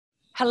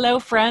Hello,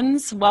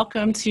 friends.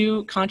 Welcome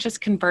to Conscious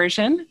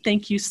Conversion.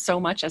 Thank you so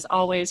much, as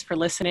always, for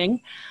listening.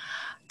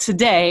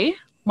 Today,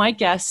 my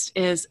guest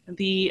is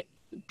the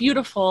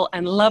beautiful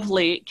and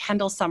lovely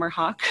Kendall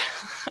SummerHawk,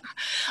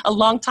 a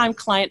longtime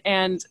client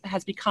and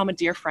has become a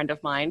dear friend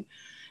of mine.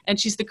 And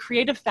she's the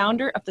creative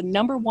founder of the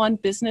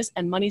 #1 business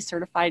and money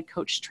certified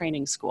coach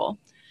training school.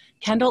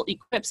 Kendall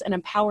equips and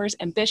empowers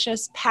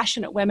ambitious,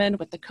 passionate women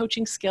with the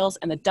coaching skills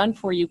and the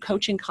done-for-you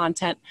coaching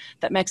content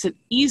that makes it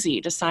easy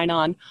to sign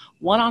on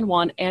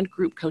one-on-one and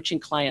group coaching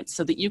clients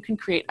so that you can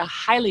create a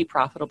highly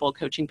profitable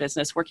coaching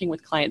business working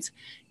with clients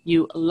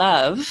you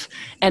love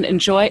and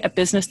enjoy a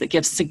business that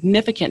gives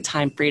significant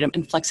time freedom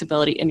and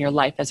flexibility in your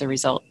life as a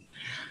result.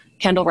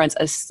 Kendall runs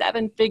a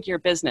 7-figure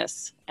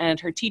business, and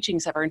her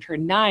teachings have earned her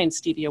 9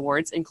 Stevie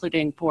Awards,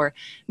 including for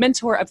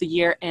Mentor of the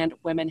Year and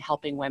Women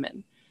Helping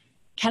Women.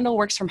 Kendall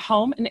works from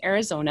home in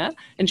Arizona,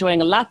 enjoying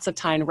lots of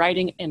time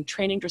riding and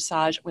training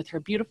dressage with her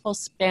beautiful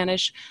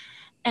Spanish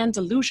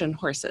Andalusian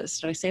horses.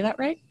 Did I say that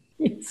right?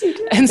 Yes, you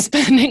did. And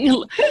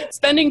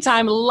spending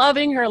time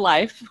loving her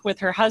life with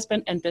her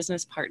husband and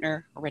business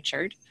partner,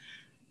 Richard.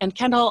 And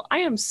Kendall, I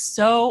am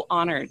so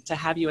honored to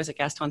have you as a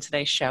guest on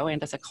today's show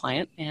and as a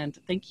client. And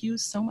thank you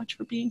so much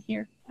for being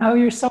here. Oh,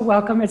 you're so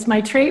welcome. It's my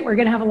treat. We're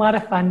going to have a lot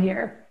of fun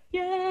here.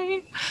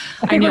 Yay.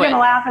 I think we're going to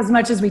laugh as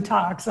much as we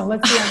talk. So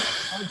let's see.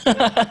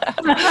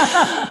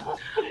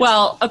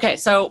 Well, okay.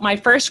 So my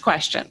first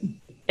question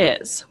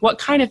is, what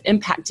kind of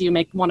impact do you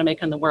want to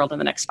make on the world in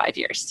the next 5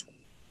 years?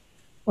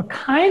 What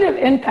kind of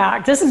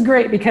impact? This is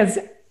great because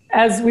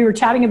as we were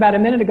chatting about a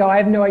minute ago, I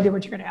have no idea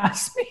what you're going to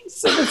ask me.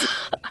 So this is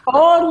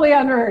totally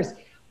unrehearsed.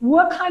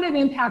 What kind of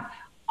impact?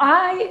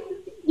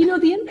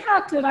 The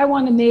impact that I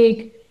want to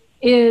make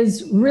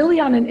is really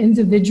on an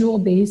individual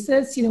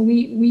basis.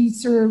 We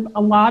serve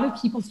a lot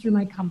of people through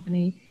my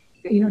company,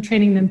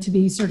 training them to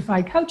be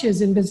certified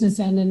coaches in business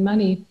and in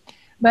money.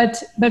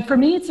 But for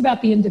me, it's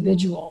about the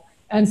individual.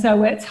 And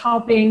so it's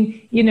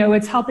helping,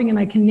 and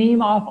I can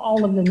name off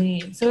all of the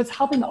names. So it's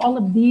helping all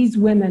of these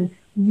women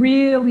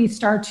really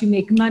start to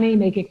make money,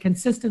 make it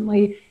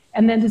consistently,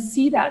 and then to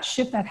see that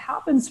shift that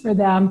happens for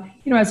them,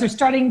 as they're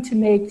starting to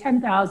make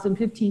 10,000,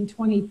 15,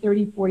 20,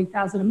 30,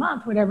 40,000 a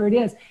month, whatever it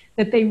is,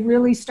 that they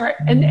really start,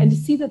 and to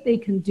see that they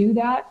can do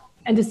that,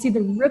 and to see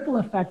the ripple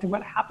effect of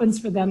what happens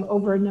for them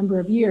over a number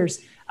of years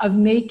of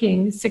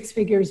making 6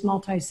 figures,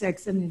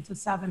 multi-6, and into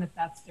 7 if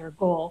that's their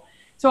goal.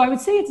 So I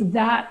would say it's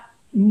that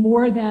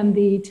more than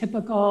the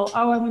typical,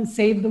 I want to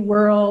save the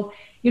world.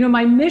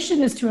 My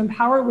mission is to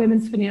empower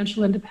women's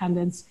financial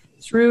independence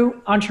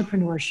through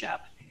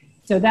entrepreneurship.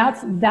 So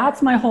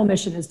that's my whole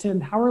mission, is to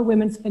empower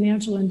women's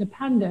financial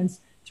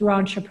independence through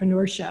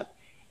entrepreneurship.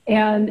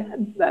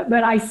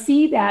 But I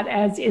see that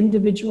as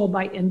individual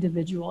by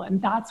individual,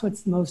 and that's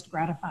what's most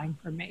gratifying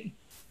for me.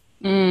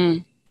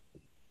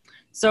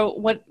 So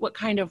what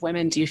kind of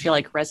women do you feel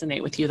like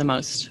resonate with you the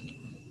most?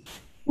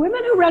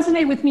 Women who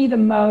resonate with me the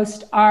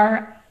most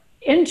are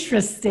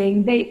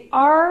interesting. They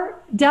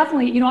are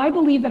definitely, I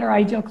believe that our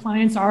ideal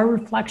clients are a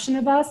reflection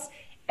of us.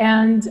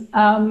 And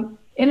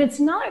it's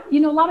not, a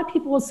lot of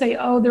people will say,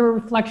 oh, they're a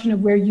reflection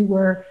of where you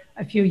were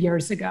a few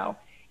years ago.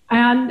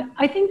 And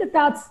I think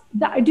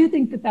I do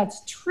think that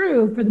that's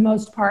true for the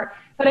most part,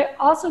 but I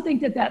also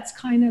think that that's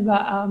kind of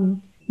a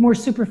more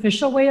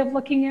superficial way of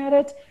looking at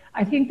it.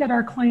 I think that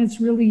our clients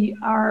really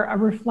are a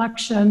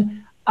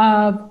reflection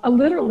of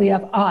literally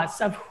of us,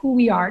 of who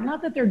we are.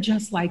 Not that they're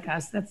just like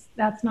us.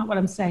 That's not what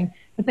I'm saying,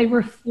 but they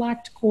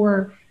reflect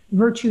core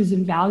virtues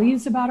and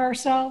values about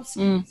ourselves.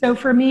 So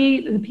for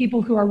me, the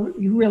people who are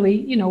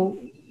really,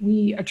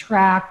 we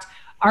attract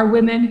are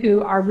women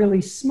who are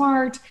really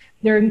smart.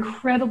 They're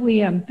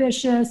incredibly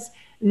ambitious.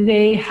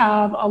 They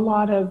have a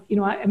lot of,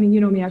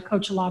 me, I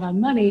coach a lot on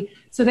money.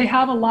 So they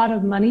have a lot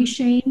of money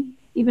shame,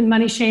 even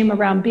money shame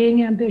around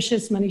being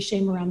ambitious, money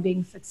shame around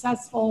being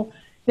successful.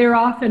 They're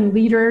often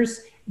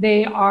leaders.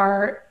 They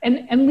are,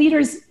 and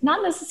leaders,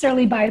 not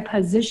necessarily by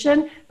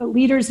position, but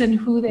leaders in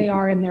who they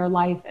are in their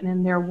life and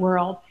in their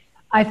world.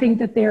 I think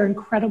that they're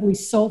incredibly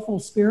soulful,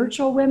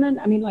 spiritual women.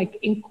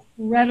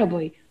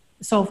 Incredibly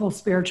soulful,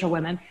 spiritual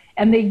women.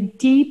 And they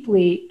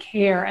deeply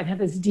care and have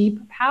this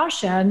deep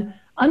passion,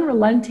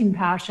 unrelenting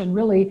passion,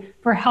 really,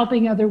 for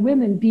helping other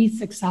women be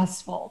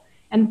successful.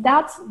 And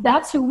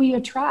that's who we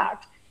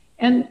attract.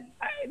 And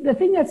the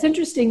thing that's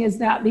interesting is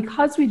that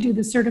because we do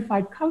the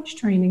certified coach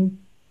training,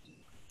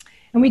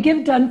 and we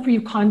give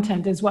done-for-you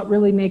content is what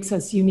really makes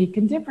us unique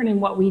and different in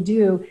what we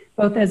do,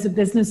 both as a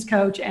business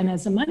coach and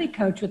as a money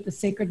coach with the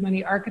sacred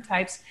money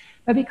archetypes.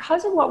 But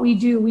because of what we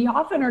do, we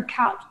often are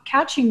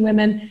catching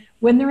women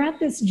when they're at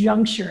this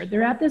juncture,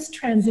 they're at this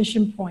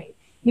transition point.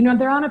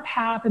 They're on a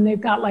path and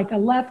they've got like a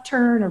left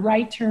turn, a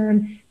right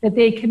turn that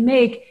they can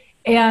make,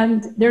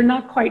 and they're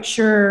not quite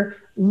sure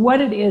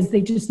what it is. They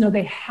just know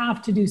they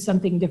have to do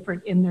something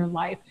different in their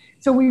life.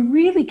 So we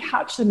really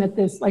catch them at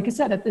this, like I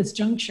said, at this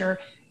juncture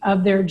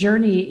of their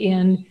journey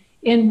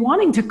in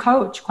wanting to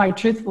coach, quite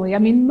truthfully.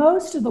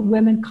 Most of the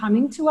women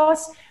coming to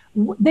us,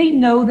 they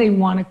know they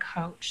want to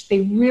coach.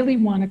 They really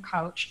want to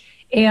coach.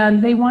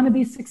 and they want to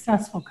be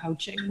successful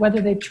coaching,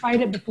 whether they've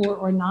tried it before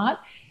or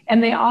not.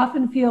 And they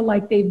often feel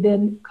like they've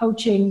been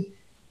coaching.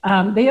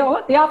 They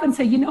often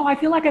say, I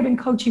feel like I've been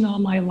coaching all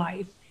my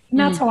life. And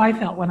that's how I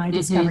felt when I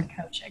discovered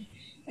coaching.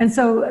 And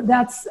so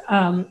that's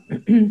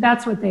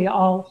what they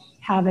all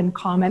have in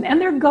common. And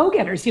they're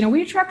go-getters.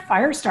 We attract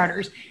fire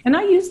starters. And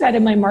I use that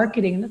in my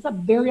marketing. And that's a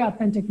very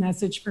authentic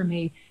message for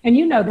me. And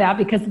you know that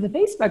because of the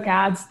Facebook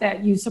ads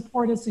that you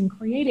support us in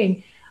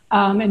creating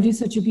and do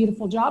such a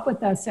beautiful job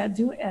with us at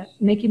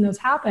making those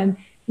happen.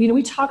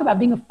 We talk about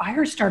being a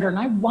fire starter. And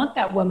I want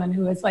that woman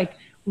who is like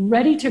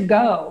ready to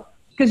go.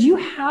 Because you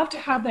have to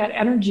have that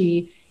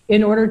energy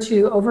in order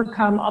to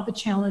overcome all the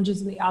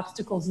challenges and the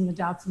obstacles and the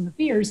doubts and the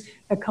fears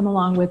that come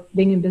along with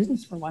being in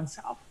business for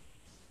oneself.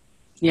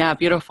 Yeah,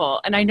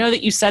 beautiful. And I know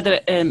that you said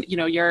that,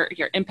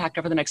 your impact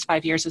over the next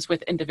 5 years is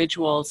with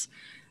individuals.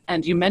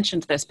 And you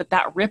mentioned this, but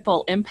that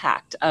ripple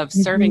impact of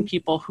serving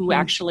people who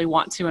actually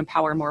want to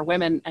empower more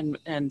women.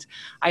 And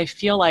I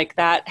feel like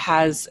that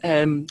has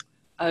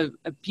a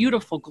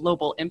beautiful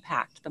global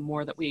impact the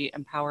more that we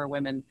empower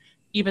women,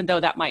 even though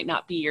that might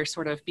not be your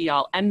sort of be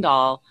all end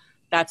all.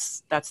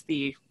 That's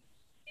the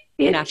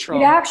natural.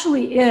 It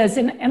actually is.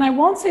 And I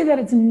won't say that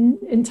it's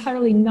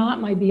entirely not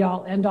my be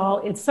all end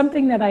all. It's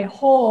something that I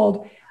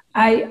hold.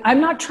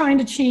 I'm not trying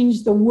to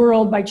change the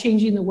world by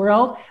changing the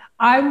world.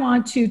 I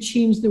want to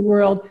change the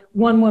world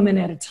one woman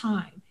at a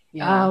time.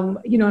 Yeah.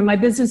 And my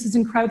business is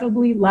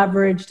incredibly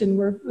leveraged and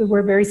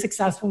we're very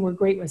successful and we're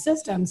great with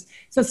systems.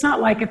 So it's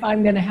not like if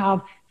I'm going to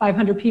have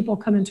 500 people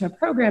come into a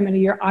program in a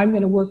year, I'm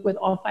going to work with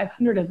all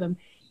 500 of them.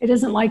 It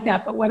isn't like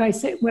that. But what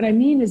I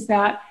mean is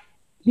that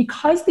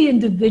because the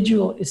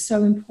individual is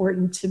so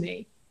important to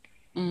me,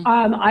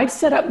 I've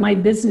set up my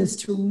business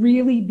to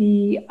really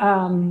be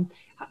a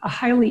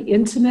highly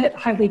intimate,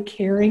 highly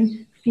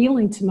caring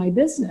feeling to my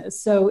business.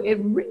 So it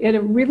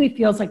really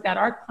feels like that.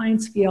 Our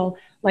clients feel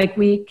like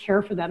we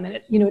care for them. And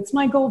it's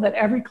my goal that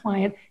every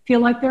client feel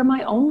like they're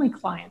my only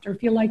client or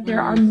feel like they're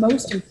our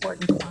most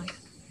important client.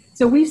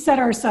 So we've set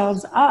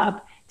ourselves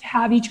up to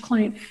have each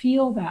client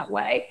feel that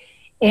way.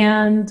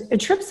 And it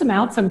trips them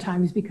out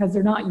sometimes because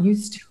they're not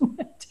used to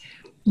it.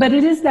 But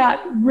it is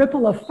that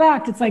ripple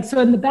effect. It's like, so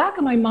in the back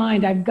of my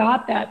mind, I've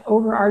got that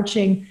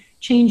overarching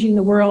changing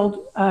the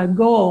world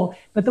goal.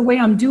 But the way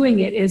I'm doing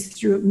it is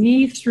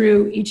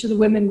through each of the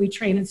women we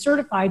train and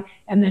certified.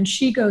 And then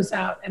she goes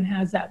out and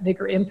has that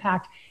bigger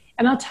impact.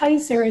 And I'll tell you,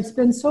 Sarah, it's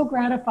been so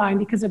gratifying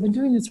because I've been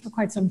doing this for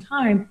quite some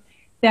time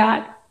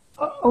that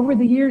over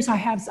the years I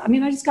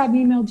just got an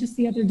email just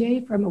the other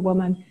day from a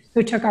woman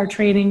who took our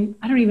training,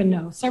 I don't even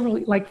know,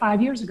 like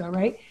 5 years ago,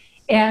 right?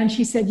 And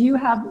she said, you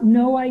have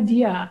no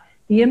idea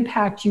the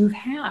impact you've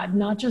had,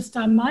 not just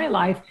on my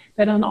life,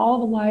 but on all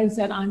the lives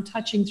that I'm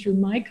touching through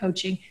my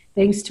coaching,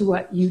 thanks to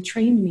what you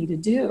trained me to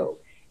do.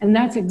 And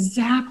that's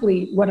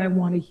exactly what I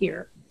want to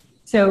hear.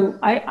 So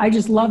I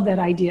just love that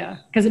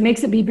idea because it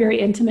makes it be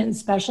very intimate and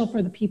special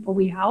for the people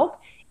we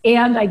help.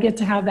 And I get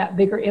to have that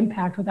bigger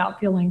impact without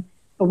feeling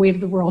the weight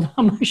of the world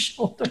on my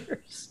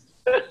shoulders.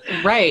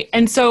 Right.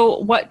 And so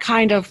what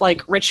kind of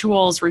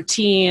rituals,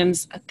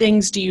 routines,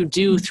 things do you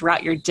do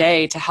throughout your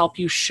day to help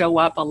you show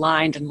up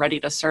aligned and ready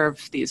to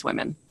serve these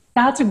women?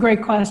 That's a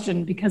great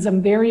question because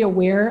I'm very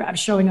aware of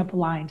showing up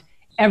aligned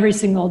every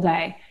single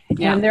day.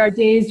 Yeah. And there are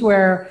days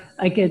where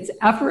it's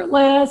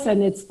effortless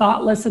and it's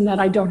thoughtless and that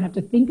I don't have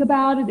to think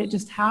about it. It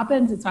just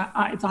happens. It's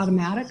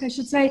automatic, I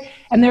should say.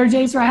 And there are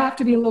days where I have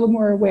to be a little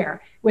more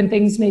aware when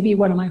things, maybe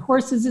one of my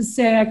horses is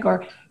sick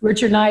or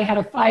Richard and I had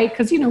a fight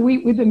because,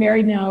 we've been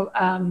married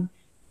now.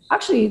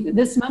 Actually,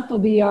 this month will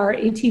be our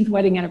 18th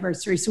wedding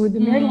anniversary. So we've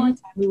been married a long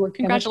time. We work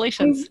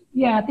Congratulations.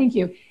 Yeah, thank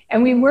you.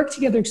 And we work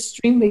together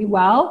extremely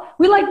well.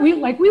 We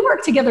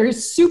work together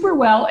super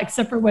well,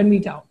 except for when we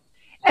don't.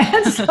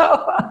 And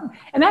so,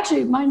 and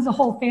actually mine's the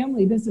whole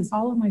family business.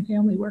 All of my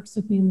family works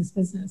with me in this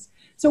business.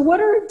 So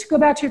to go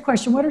back to your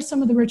question, what are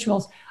some of the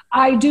rituals?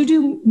 I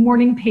do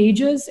morning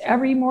pages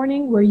every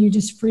morning where you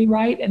just free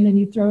write and then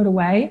you throw it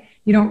away.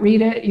 You don't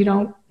read it. You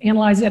don't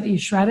analyze it. You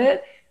shred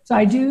it. So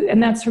I do.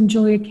 And that's from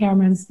Julia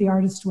Cameron's The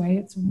Artist Way.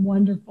 It's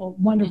wonderful,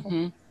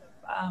 wonderful.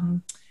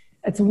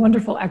 It's a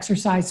wonderful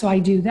exercise. So I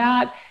do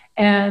that.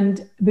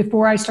 And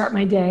before I start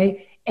my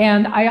day,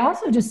 and I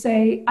also just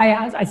say,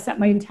 I set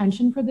my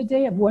intention for the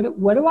day of what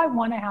do I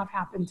want to have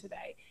happen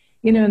today?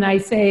 And I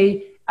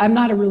say, I'm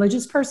not a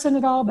religious person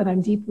at all, but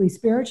I'm deeply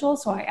spiritual.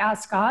 So I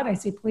ask God, I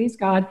say, please,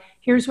 God,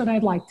 here's what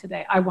I'd like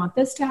today. I want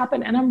this to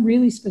happen. And I'm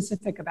really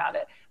specific about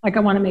it. I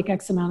want to make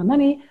X amount of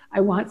money. I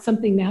want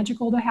something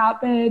magical to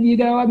happen.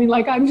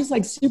 I'm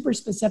just super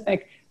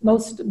specific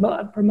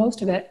for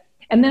most of it.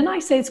 And then I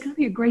say, it's going to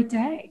be a great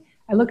day.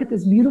 I look at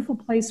this beautiful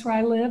place where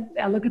I live.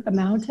 I look at the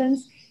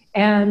mountains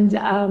and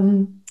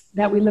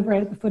that we live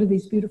right at the foot of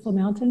these beautiful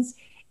mountains.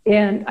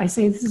 And I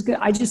say, this is good.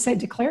 I just say,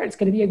 declare it's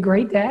going to be a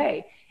great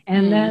day.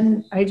 And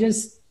then I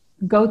just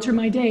go through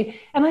my day.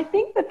 And I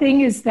think the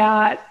thing is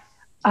that,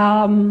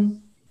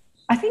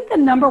 I think the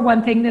number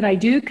one thing that I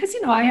do, because,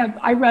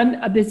 I run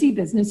a busy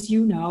business,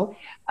 I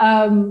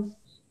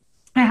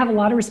have a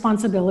lot of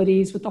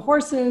responsibilities with the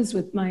horses,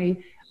 with my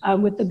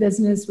with the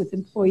business, with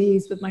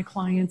employees, with my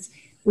clients.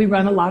 We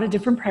run a lot of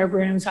different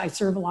programs. I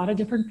serve a lot of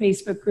different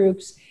Facebook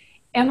groups.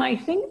 And I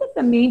think that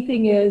the main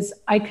thing is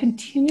I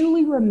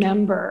continually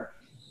remember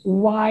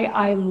why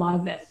I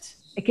love it.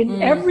 I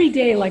can every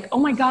day, like, oh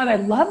my God, I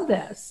love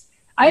this.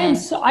 I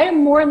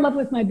am more in love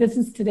with my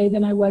business today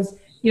than I was.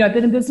 I've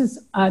been in business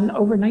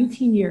over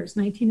 19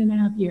 and a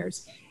half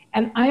years.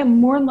 And I am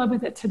more in love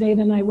with it today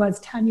than I was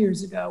 10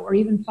 years ago, or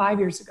even 5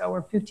 years ago,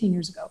 or 15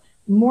 years ago.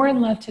 More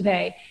in love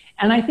today.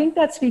 And I think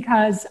that's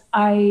because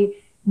I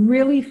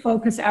really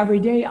focus every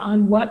day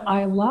on what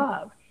I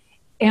love.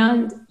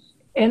 And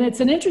it's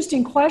an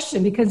interesting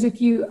question, because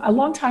a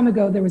long time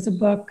ago, there was a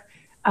book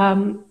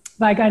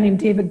by a guy named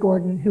David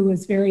Gordon, who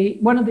was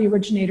one of the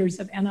originators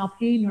of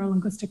NLP,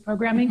 neuro-linguistic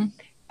programming. Mm-hmm.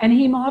 And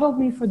he modeled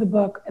me for the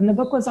book. And the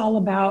book was all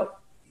about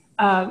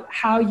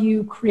how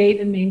you create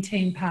and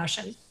maintain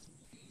passion.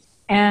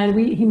 And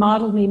he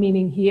modeled me,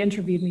 meaning he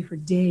interviewed me for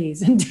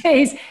days and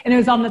days. And it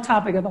was on the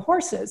topic of the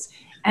horses.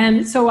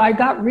 And so I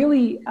got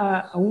really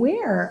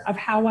aware of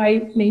how I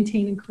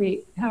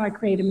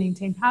create and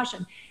maintain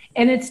passion.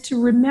 And it's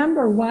to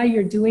remember why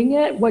you're doing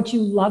it, what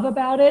you love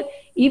about it,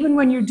 even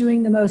when you're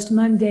doing the most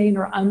mundane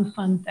or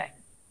unfun thing.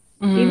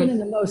 Mm-hmm. Even in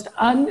the most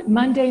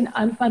mundane,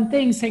 unfun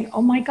thing, saying,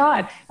 oh my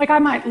God, like I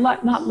might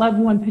not love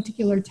one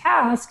particular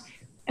task,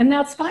 and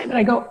that's fine. But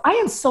I go, I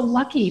am so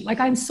lucky. Like,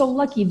 I'm so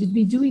lucky to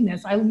be doing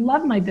this. I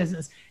love my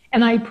business.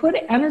 And I put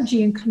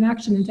energy and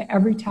connection into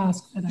every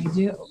task that I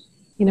do.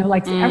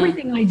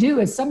 Everything I do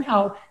is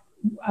somehow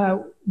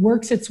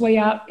works its way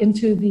out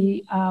into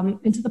the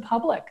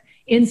public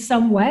in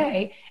some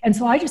way. And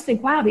so I just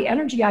think, wow, the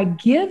energy I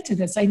give to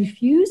this, I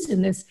infuse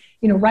in this,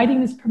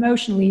 writing this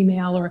promotional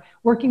email, or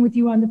working with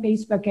you on the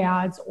Facebook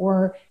ads,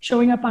 or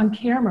showing up on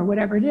camera,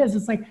 whatever it is.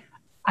 It's like,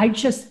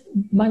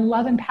 my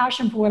love and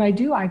passion for what I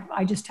do,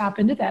 I just tap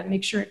into that and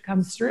make sure it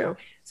comes through.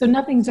 So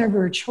nothing's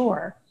ever a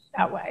chore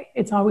that way.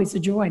 It's always a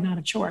joy, not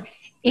a chore.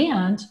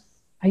 And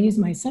I use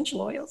my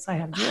essential oils. I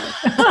have joy.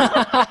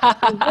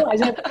 I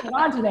just have to put it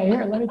on today.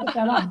 Here, let me put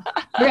that on.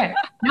 Okay,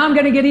 now I'm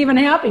going to get even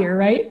happier,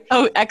 right?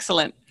 Oh,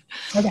 excellent.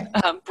 Okay.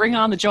 Bring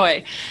on the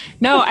joy.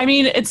 No, I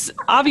mean, it's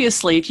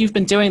obviously, if you've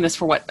been doing this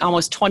for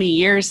almost 20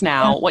 years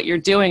now, what you're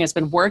doing has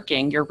been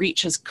working. Your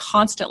reach is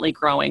constantly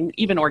growing,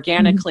 even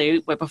organically,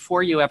 but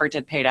before you ever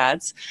did paid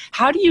ads.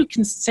 How do you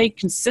stay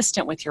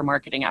consistent with your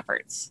marketing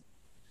efforts?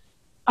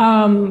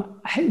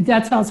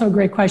 That's also a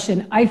great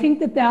question. I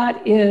think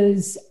that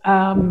is,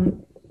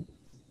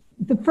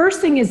 the first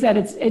thing is that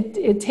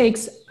it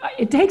takes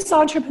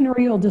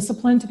entrepreneurial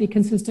discipline to be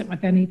consistent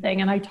with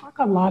anything. And I talk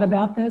a lot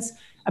about this,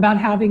 about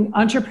having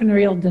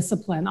entrepreneurial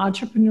discipline,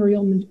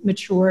 entrepreneurial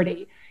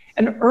maturity.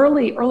 And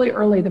early,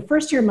 the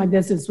first year of my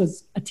business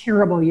was a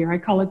terrible year. I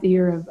call it the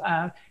year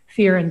of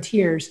fear and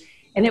tears.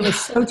 And it was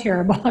so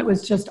terrible. It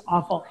was just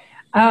awful.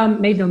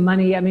 Made no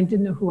money.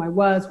 Didn't know who I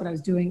was, what I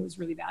was doing. It was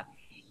really bad.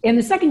 And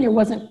the second year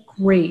wasn't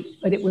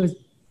great, but it was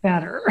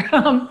better.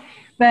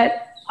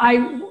 But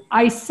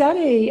I set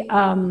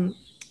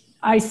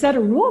a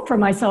rule for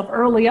myself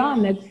early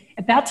on, that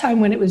at that time,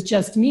 when it was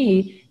just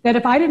me, that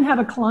if I didn't have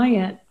a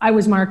client, I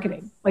was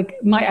marketing.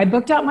 I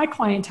booked out my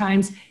client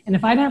times, and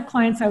if I didn't have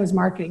clients, I was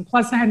marketing.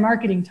 Plus I had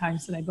marketing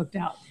times that I booked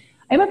out.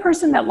 I'm a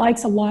person that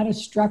likes a lot of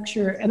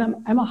structure, and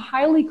I'm a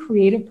highly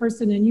creative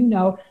person, and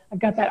I've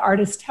got that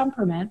artist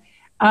temperament,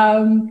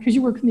 because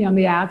you work with me on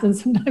the ads, and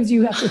sometimes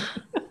you have to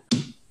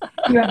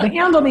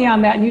handle me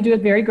on that, and you do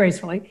it very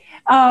gracefully.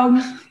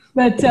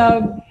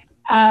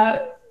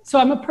 So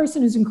I'm a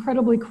person who's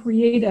incredibly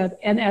creative,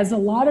 and as a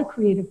lot of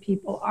creative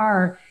people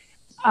are,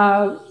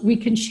 we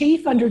can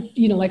chafe under,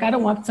 I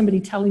don't want somebody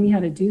telling me how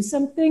to do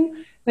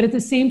something, but at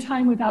the same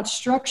time, without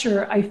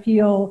structure, I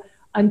feel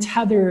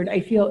untethered.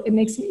 I feel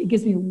it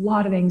gives me a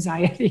lot of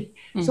anxiety.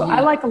 Mm-hmm. So I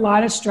like a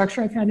lot of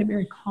structure. I find it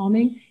very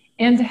calming,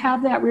 and to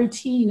have that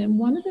routine. And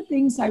one of the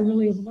things I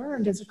really have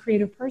learned as a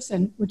creative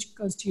person, which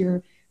goes to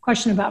your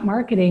question about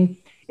marketing,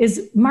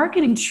 is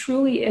marketing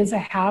truly is a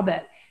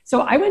habit.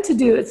 So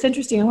it's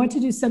interesting, I went to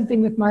do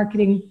something with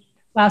marketing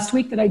last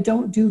week that I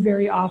don't do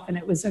very often.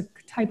 It was a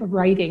type of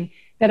writing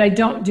that I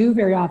don't do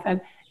very often.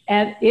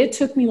 And it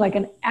took me like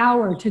an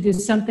hour to do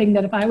something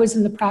that if I was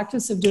in the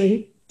practice of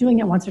doing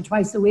it once or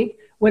twice a week,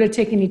 would have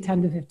taken me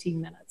 10 to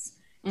 15 minutes.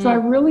 So I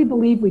really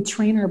believe we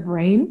train our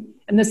brain.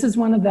 And this is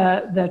one of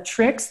the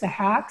tricks, the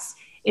hacks,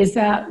 is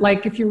that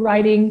if you're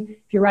writing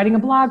a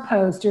blog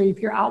post, or if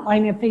you're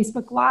outlining a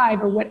Facebook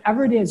Live, or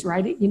whatever it is,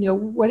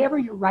 whatever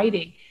you're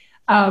writing,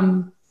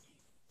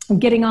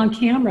 getting on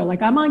camera.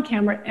 I'm on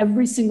camera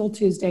every single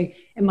Tuesday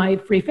in my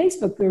free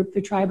Facebook group,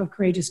 the Tribe of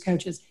Courageous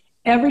Coaches.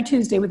 Every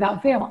Tuesday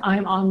without fail,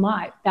 I'm on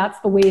live. That's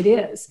the way it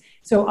is.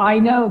 So I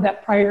know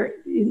that I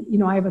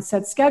have a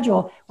set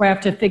schedule where I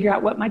have to figure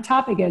out what my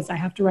topic is. I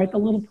have to write the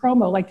little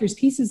promo. There's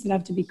pieces that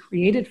have to be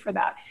created for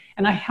that.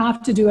 And I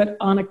have to do it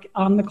on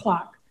the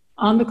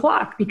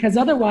clock, because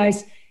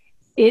otherwise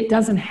it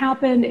doesn't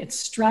happen. It's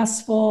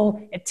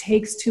stressful. It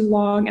takes too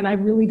long. And I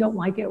really don't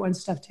like it when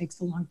stuff takes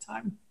a long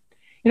time.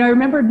 I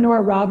remember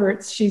Nora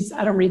Roberts.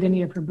 I don't read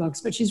any of her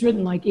books, but she's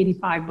written like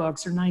 85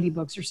 books or 90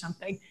 books or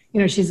something.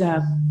 She's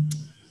I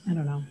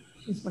don't know.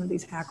 She's one of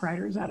these hack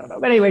writers. I don't know.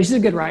 But anyway, she's a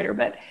good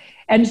writer.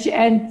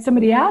 And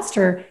somebody asked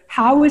her,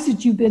 how is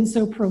it you've been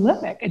so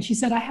prolific? And she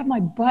said, I have my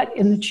butt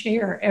in the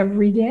chair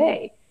every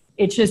day.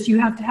 It's just, you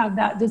have to have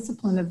that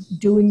discipline of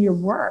doing your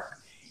work.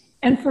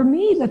 And for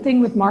me, the thing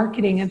with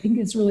marketing, I think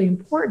is really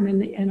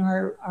important, and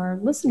our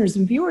listeners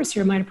and viewers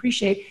here might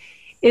appreciate,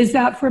 is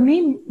that for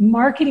me,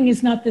 marketing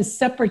is not this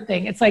separate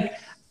thing.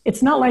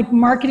 It's not like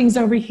marketing's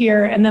over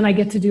here and then I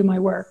get to do my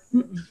work.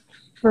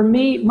 For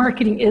me,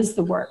 marketing is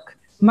the work.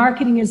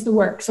 Marketing is the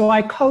work. So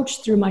I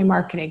coach through my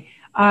marketing.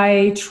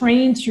 I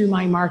train through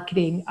my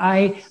marketing.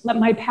 I let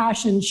my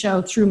passion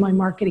show through my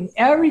marketing.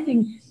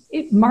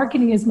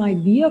 Marketing is my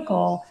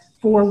vehicle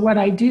for what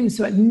I do.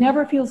 So it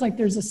never feels like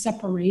there's a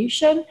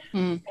separation.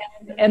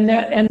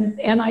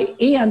 And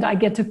I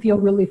get to feel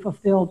really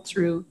fulfilled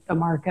through the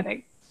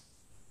marketing.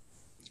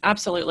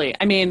 Absolutely.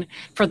 I mean,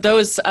 for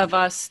those of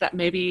us that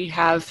maybe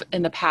have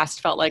in the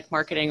past felt like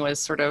marketing was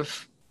sort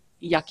of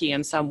yucky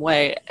in some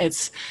way,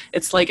 it's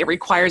like it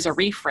requires a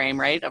reframe,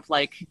 right? Of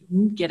like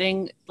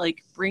inviting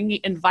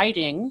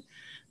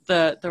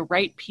the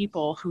right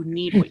people who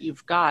need what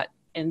you've got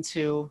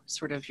into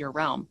sort of your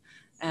realm.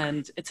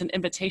 And it's an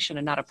invitation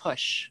and not a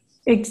push.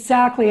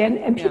 Exactly.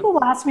 And people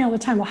will ask me all the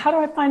time, well, how do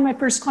I find my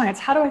first clients?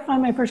 How do I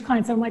find my first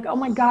clients? I'm like, oh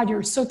my God,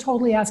 you're so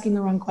totally asking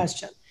the wrong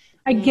question.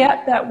 I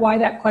get that why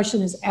that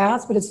question is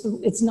asked, but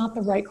it's not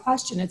the right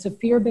question. It's a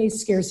fear-based,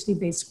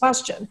 scarcity-based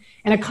question.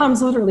 And it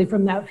comes literally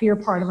from that fear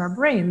part of our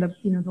brain,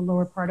 the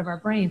lower part of our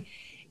brain.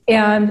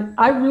 And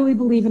I really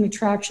believe in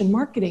attraction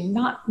marketing,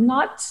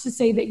 not to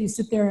say that you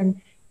sit there and,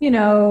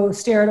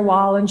 stare at a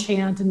wall and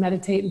chant and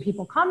meditate and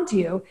people come to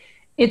you.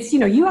 It's,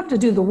 you have to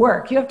do the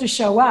work. You have to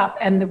show up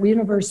and the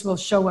universe will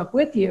show up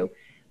with you.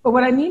 But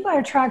what I mean by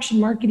attraction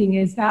marketing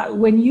is that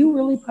when you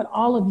really put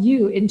all of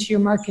you into your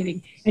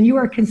marketing and you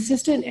are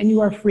consistent and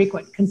you are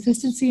frequent,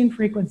 consistency and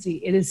frequency,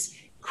 it is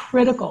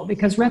critical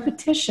because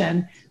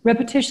repetition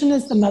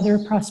is the mother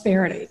of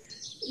prosperity.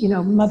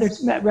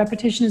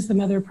 Repetition is the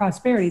mother of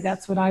prosperity.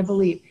 That's what I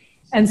believe.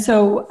 And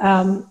so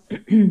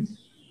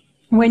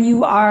when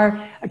you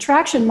are,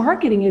 attraction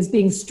marketing is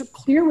being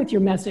clear with your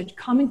message,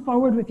 coming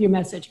forward with your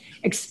message,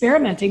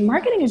 experimenting.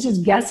 Marketing is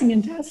just guessing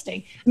and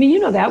testing. I mean, you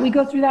know that. We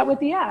go through that with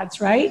the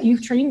ads, right?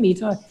 You've trained me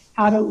to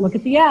how to look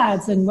at the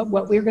ads and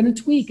what we're going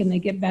to tweak, and they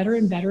get better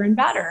and better and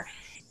better.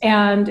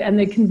 And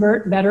they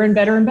convert better and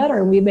better and better,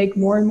 and we make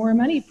more and more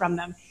money from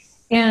them.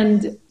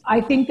 And I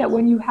think that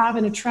when you have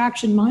an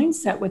attraction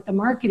mindset with the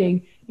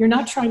marketing, you're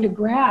not trying to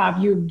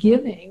grab, you're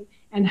giving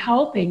and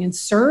helping and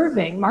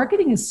serving.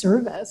 Marketing is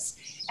service.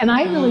 And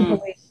I really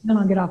believe, and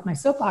I'll get off my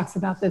soapbox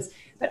about this,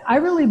 but I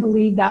really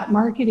believe that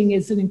marketing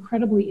is an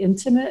incredibly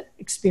intimate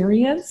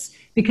experience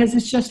because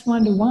it's just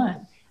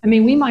one-to-one. I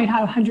mean, we might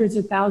have hundreds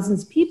or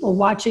thousands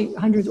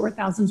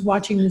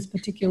watching this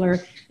particular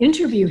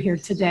interview here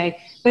today,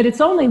 but it's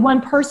only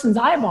one person's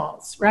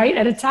eyeballs, right,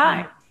 at a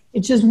time.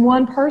 It's just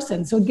one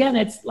person. So again,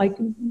 it's like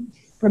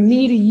from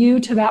me to you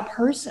to that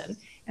person.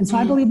 And so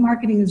I believe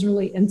marketing is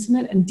really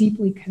intimate and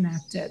deeply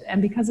connected.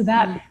 And because of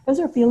that, those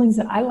are feelings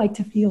that I like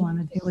to feel on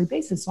a daily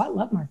basis. So I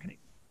love marketing.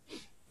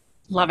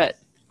 Love it.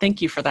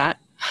 Thank you for that.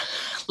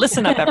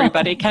 Listen up,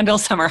 everybody. Kendall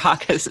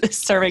SummerHawk is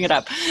serving it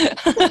up.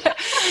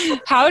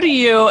 How do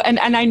you, and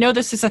I know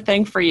this is a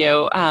thing for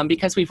you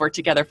because we've worked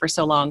together for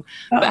so long,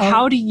 but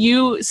how do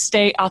you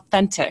stay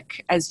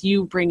authentic as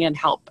you bring in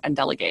help and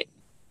delegate?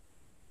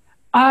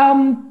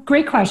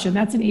 Great question.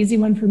 That's an easy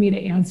one for me to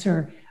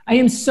answer. I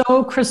am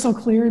so crystal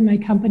clear in my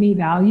company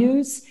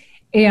values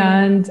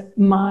and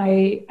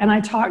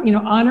I talk,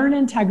 honor and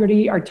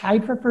integrity are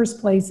tied for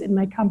first place in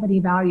my company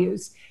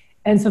values.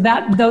 And so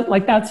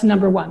that's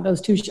number one.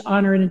 Those two,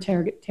 honor and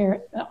integrity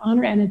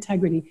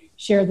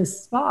share the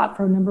spot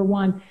for number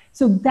one.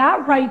 So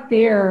that right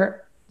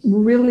there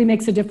really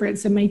makes a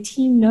difference. And my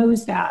team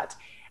knows that.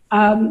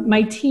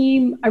 My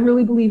team, I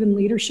really believe in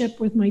leadership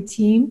with my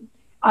team.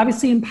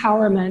 Obviously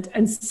empowerment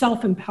and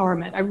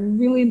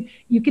self-empowerment.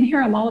 You can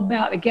hear I'm all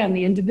about, again,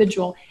 the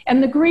individual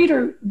and the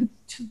greater,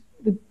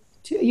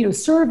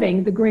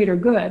 serving the greater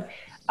good.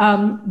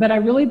 But I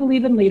really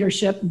believe in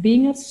leadership,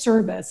 being of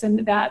service,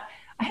 and that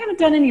I haven't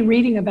done any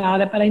reading about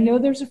it, but I know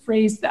there's a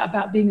phrase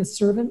about being a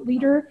servant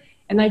leader.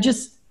 And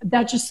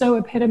that just so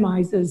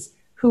epitomizes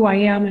who I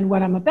am and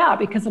what I'm about,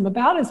 because I'm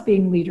about us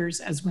being leaders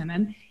as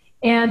women.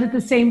 And at the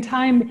same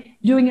time,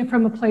 doing it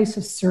from a place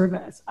of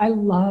service. I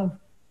love,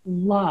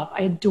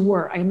 I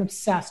adore, I am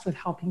obsessed with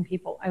helping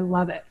people. I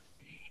love it.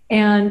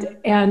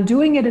 And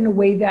doing it in a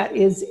way that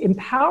is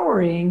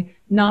empowering,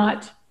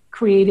 not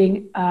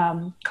creating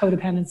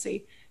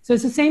codependency. So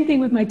it's the same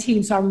thing with my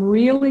team. So I'm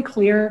really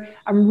clear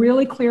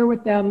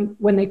with them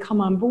when they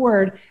come on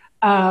board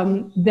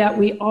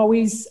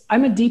that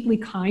I'm a deeply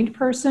kind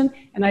person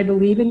and I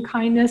believe in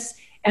kindness.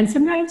 And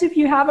sometimes if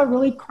you have a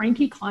really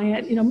cranky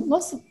client,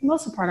 most of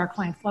the part our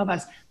clients love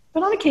us,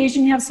 but on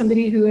occasion you have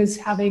somebody who is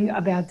having a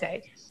bad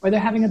day or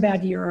they're having a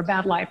bad year or a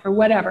bad life or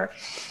whatever.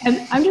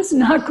 And I'm just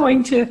not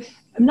going to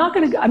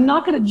I'm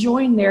not going to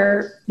join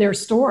their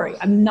story.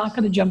 I'm not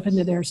going to jump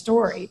into their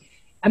story.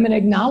 I'm going to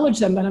acknowledge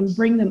them, but I'm going to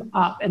bring them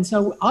up. And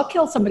so I'll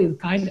kill somebody with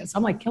kindness.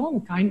 I'm like, kill them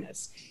with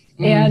kindness.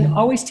 And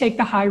always take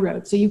the high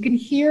road. So you can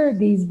hear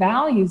these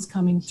values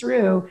coming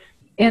through.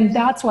 And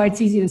that's why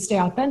it's easy to stay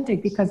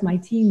authentic, because my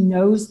team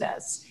knows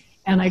this.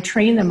 And I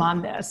train them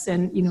on this.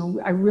 And,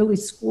 I really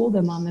school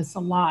them on this a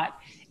lot.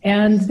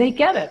 And they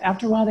get it.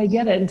 After a while, they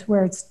get it into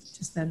where it's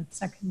just then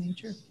second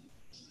nature.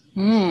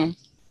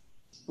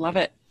 Love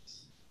it.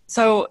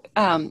 So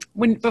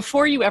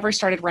before you ever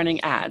started running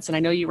ads, and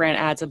I know you ran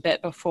ads a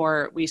bit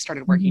before we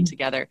started working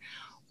together,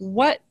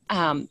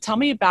 tell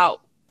me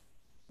about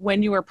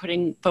when you were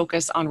putting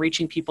focus on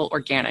reaching people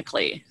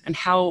organically and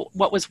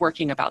what was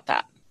working about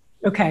that?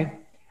 Okay.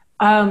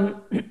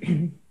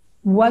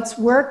 What's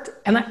worked,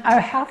 and I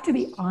have to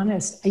be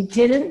honest, I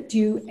didn't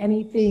do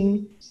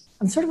anything.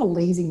 I'm sort of a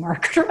lazy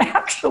marketer,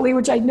 actually,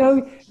 which I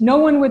know no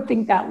one would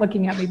think that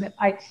looking at me, but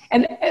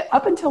and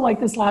up until like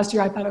this last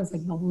year, I thought I was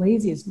like the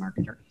laziest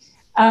marketer.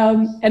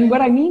 And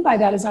what I mean by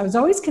that is I was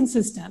always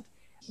consistent,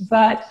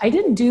 but I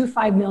didn't do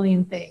 5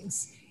 million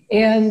things.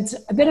 And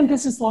I've been in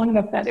business long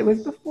enough that it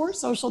was before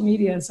social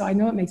media, so I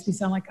know it makes me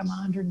sound like I'm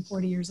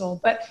 140 years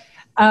old, but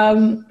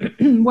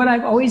what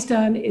I've always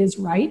done is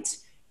write,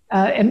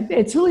 and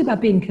it's really about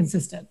being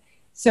consistent.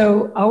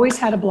 So I always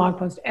had a blog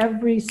post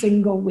every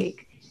single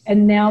week.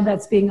 And now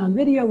that's being on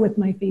video with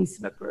my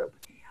Facebook group.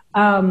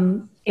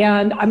 And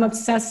I'm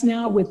obsessed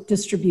now with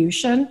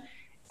distribution,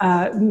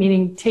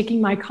 meaning taking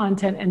my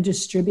content and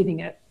distributing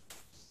it.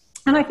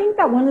 And I think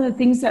that one of the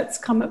things that's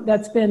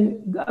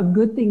been a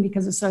good thing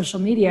because of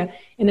social media,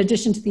 in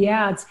addition to the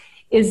ads,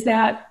 is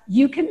that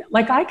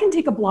I can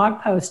take a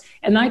blog post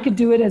and I could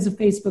do it as a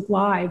Facebook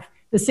Live,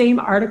 the same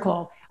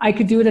article. I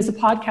could do it as a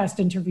podcast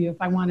interview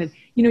if I wanted.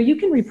 You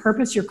can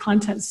repurpose your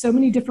content so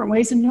many different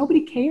ways and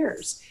nobody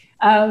cares.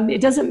 It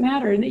doesn't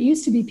matter. And it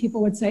used to be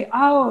people would say,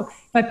 oh,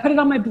 if I put it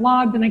on my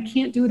blog, then I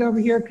can't do it over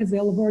here because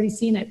they'll have already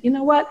seen it. You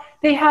know what?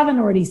 They haven't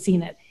already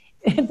seen it.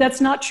 That's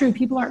not true.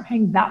 People aren't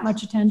paying that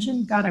much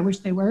attention. God, I wish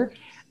they were.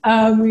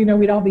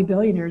 We'd all be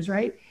billionaires,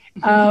 right?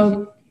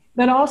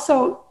 But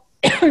also,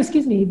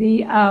 excuse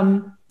me,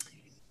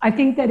 I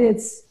think that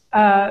it's,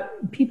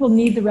 people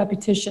need the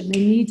repetition. They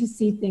need to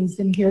see things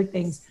and hear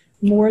things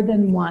more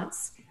than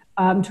once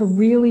to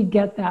really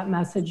get that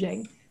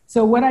messaging.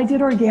 So what I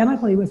did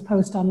organically was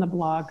post on the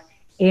blog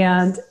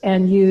and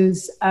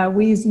use,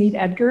 we use Meet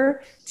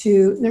Edgar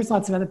there's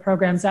lots of other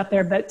programs out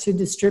there, but to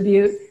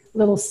distribute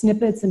little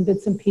snippets and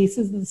bits and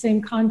pieces of the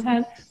same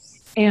content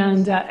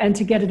and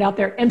to get it out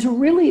there. And to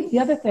really, the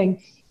other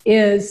thing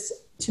is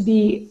to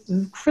be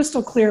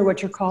crystal clear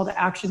what your call to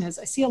action is.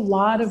 I see a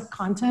lot of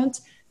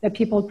content that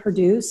people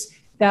produce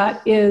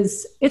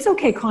it's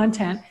okay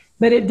content,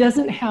 but it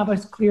doesn't have a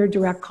clear,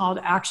 direct call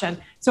to action.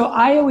 So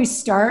I always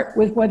start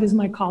with what is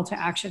my call to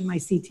action, my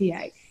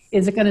CTA.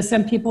 Is it going to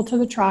send people to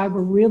the tribe?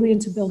 We're really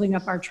into building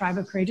up our tribe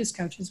of courageous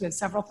coaches. We have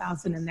several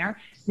thousand in there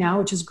now,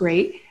 which is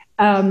great.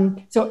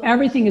 So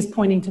everything is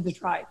pointing to the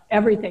tribe.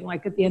 Everything,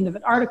 like at the end of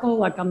an article,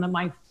 like on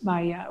my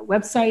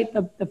website,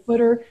 the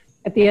footer,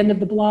 at the end of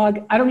the blog.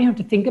 I don't even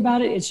have to think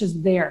about it. It's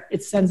just there.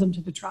 It sends them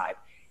to the tribe.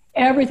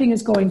 Everything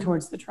is going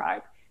towards the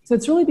tribe. So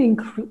it's really being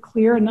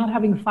clear and not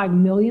having 5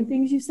 million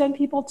things you send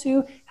people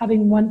to,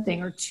 having one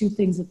thing or 2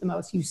 things at the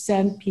most you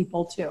send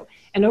people to.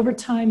 And over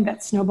time,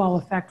 that snowball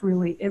effect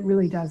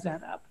really does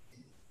add up.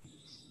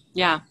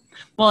 Yeah.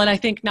 Well, and I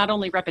think not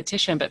only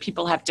repetition, but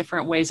people have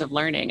different ways of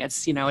learning.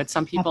 It's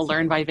some people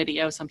learn by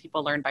video, some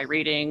people learn by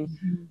reading.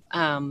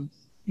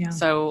 Yeah.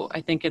 So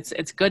I think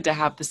it's good to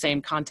have the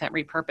same content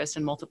repurposed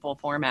in multiple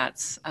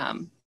formats.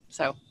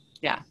 So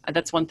yeah,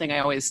 that's one thing I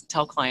always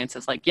tell clients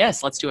is like,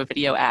 yes, let's do a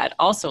video ad.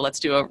 Also, let's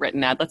do a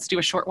written ad. Let's do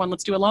a short one.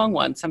 Let's do a long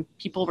one. Some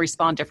people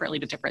respond differently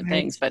to different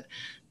things, but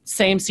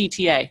same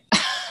CTA.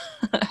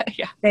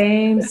 Yeah.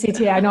 Same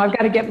CTA. I know I've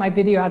got to get my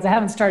video ads. I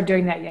haven't started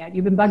doing that yet.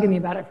 You've been bugging me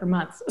about it for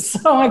months.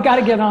 So I've got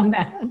to get on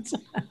that.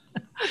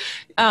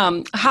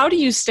 How do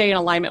you stay in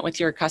alignment with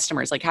your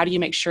customers? Like, how do you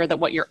make sure that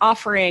what you're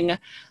offering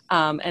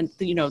and,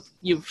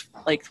 you've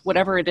like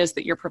whatever it is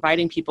that you're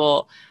providing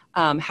people,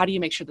 how do you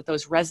make sure that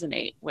those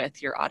resonate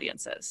with your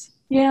audiences?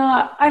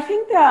 Yeah, I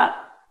think that,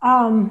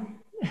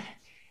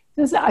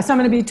 so I'm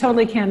going to be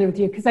totally candid with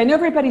you because I know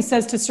everybody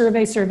says to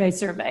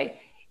survey.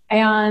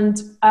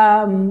 And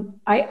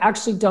I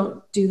actually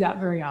don't do that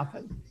very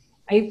often.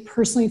 I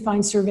personally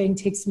find surveying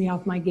takes me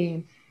off my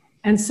game.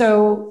 And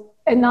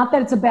not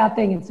that it's a bad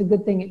thing, it's a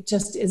good thing. It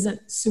just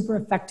isn't super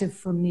effective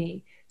for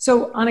me.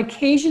 So on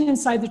occasion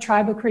inside the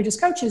Tribe of Courageous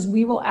Coaches,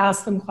 we will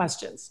ask them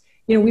questions.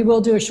 We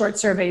will do a short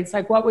survey. It's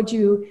like, what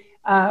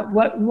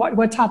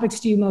topics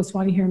do you most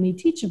want to hear me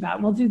teach about?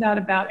 And we'll do that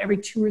about every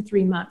 2 or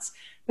 3 months.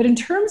 But in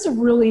terms of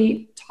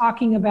really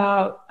talking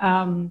about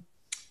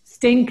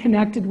staying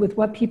connected with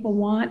what people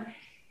want,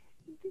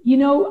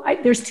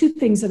 there's 2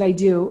 things that I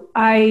do.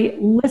 I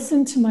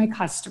listen to my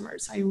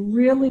customers. I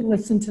really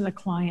listen to the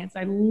clients.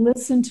 I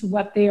listen to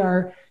what they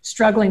are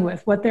struggling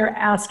with, what they're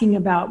asking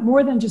about,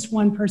 more than just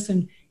one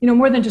person,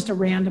 more than just a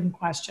random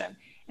question.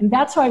 And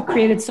that's how I've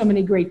created so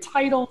many great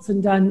titles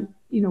and done,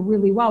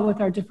 really well with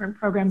our different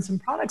programs and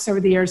products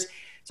over the years.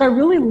 So I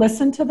really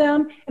listen to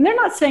them. And they're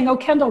not saying, oh,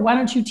 Kendall, why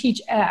don't you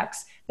teach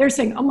X? They're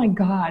saying, oh my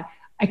God,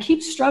 I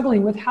keep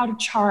struggling with how to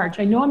charge.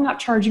 I know I'm not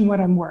charging what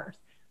I'm worth.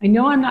 I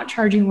know I'm not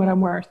charging what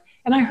I'm worth.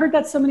 And I heard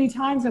that so many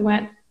times, I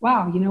went,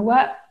 wow, you know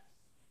what?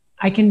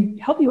 I can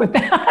help you with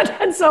that.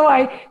 And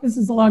so this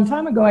is a long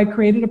time ago, I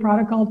created a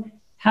product called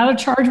How to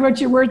Charge What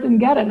You're Worth and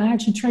Get It. And I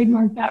actually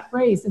trademarked that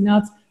phrase. And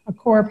that's a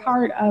core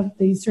part of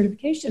the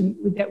certification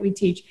that we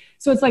teach.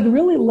 So it's like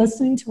really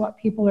listening to what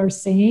people are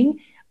saying.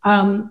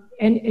 And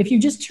if you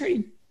just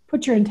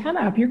put your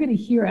antenna up, you're going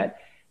to hear it.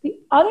 The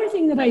other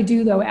thing that I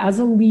do, though, as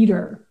a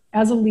leader,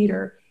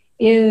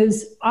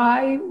 is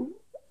I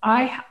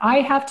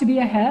have to be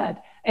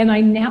ahead. And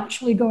I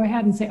naturally go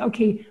ahead and say,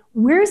 okay,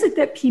 where is it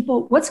that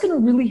what's going to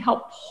really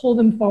help pull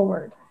them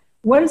forward?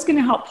 What is going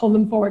to help pull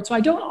them forward? So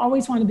I don't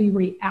always want to be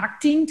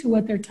reacting to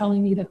what they're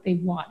telling me that they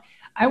want.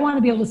 I want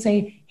to be able to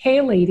say,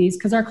 hey, ladies,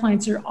 because our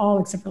clients are all,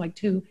 except for like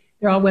 2,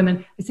 they're all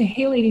women. I say,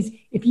 hey, ladies,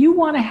 if you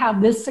want to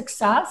have this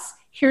success,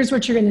 here's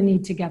what you're going to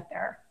need to get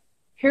there.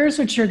 Here's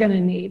what you're going to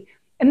need.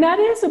 And that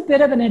is a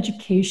bit of an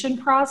education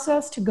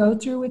process to go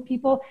through with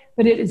people,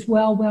 but it is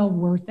well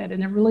worth it.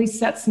 And it really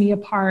sets me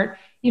apart.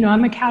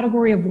 I'm a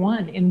category of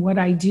 1 in what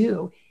I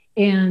do.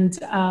 And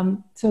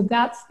so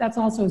that's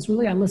also is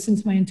really, I listen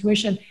to my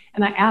intuition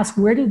and I ask,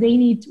 what do they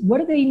need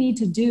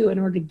to do in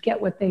order to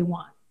get what they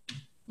want?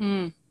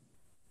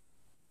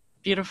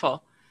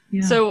 Beautiful.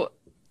 Yeah. So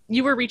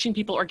you were reaching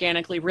people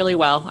organically really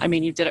well. I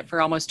mean, you did it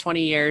for almost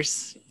 20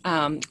 years.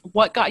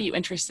 What got you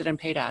interested in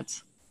paid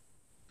ads?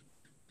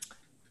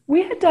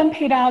 We had done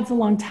paid ads a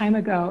long time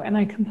ago, and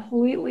I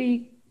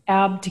completely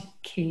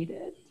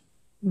abdicated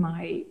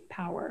my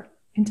power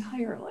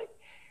entirely.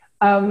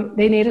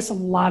 They made us a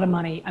lot of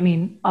money. I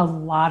mean, a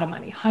lot of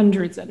money,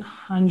 hundreds and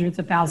hundreds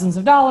of thousands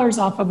of dollars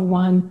off of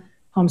one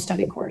home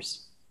study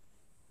course.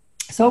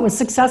 So it was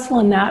successful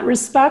in that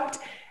respect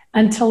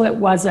until it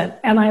wasn't.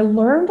 And I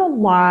learned a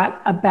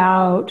lot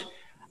about,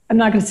 I'm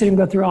not going to sit and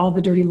go through all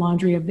the dirty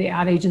laundry of the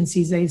ad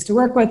agencies I used to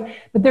work with,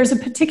 but there's a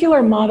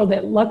particular model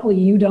that luckily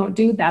you don't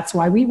do. That's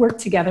why we work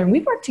together. And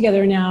we've worked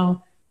together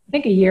now, I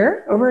think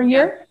over a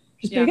year,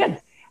 which is pretty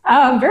good.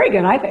 Very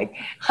good, I think.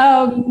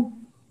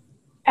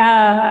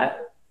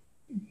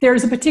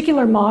 There's a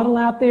particular model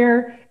out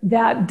there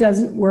that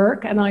doesn't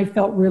work. And I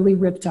felt really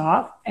ripped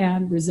off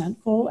and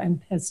resentful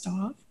and pissed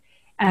off.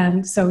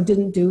 And so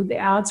didn't do the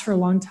ads for a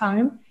long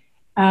time.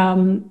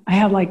 I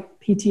had like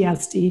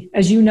PTSD,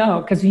 as you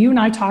know, because you and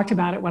I talked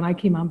about it when I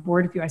came on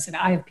board with you. I said,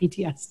 I have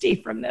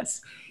PTSD from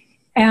this.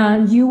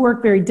 And you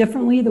work very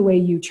differently. The way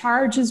you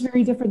charge is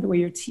very different. The way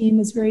your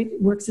team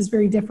works is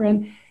very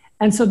different.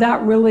 And so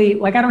that really,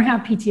 like, I don't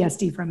have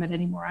PTSD from it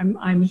anymore.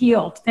 I'm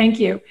healed. Thank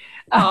you.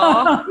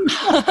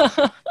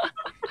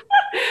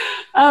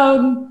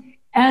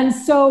 And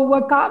so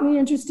what got me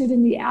interested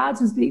in the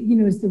ads was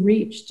is the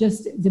reach,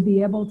 just to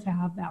be able to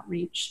have that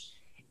reach.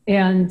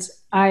 And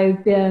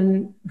I've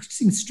been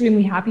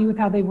extremely happy with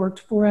how they worked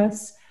for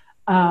us.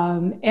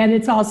 And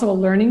it's also a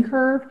learning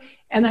curve.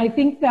 And I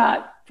think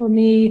that for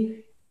me,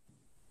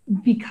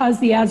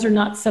 because the ads are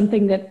not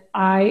something that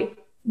I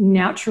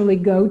naturally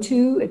go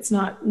to, it's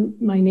not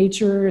my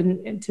nature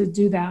and to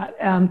do that.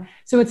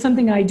 So it's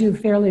something I do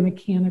fairly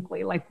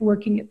mechanically, like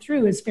working it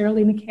through is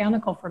fairly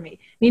mechanical for me,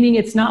 meaning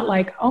it's not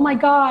like, oh my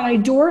God, I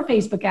adore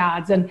Facebook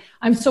ads and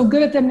I'm so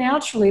good at them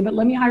naturally, but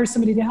let me hire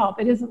somebody to help.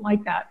 It isn't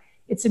like that.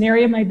 It's an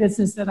area of my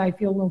business that I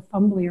feel a little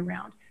fumbly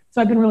around. So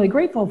I've been really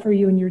grateful for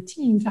you and your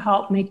team to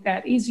help make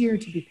that easier,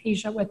 to be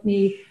patient with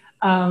me,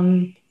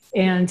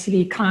 and to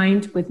be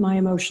kind with my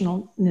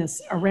emotionalness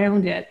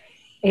around it.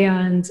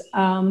 And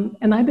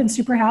I've been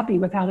super happy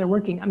with how they're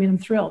working. I mean, I'm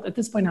thrilled. At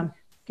this point, I'm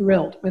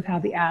thrilled with how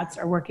the ads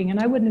are working. And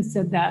I wouldn't have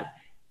said that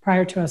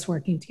prior to us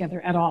working together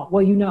at all.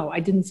 Well,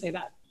 I didn't say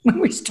that when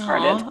we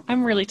started. Aww,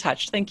 I'm really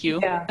touched. Thank you.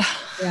 Yeah.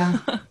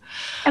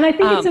 And I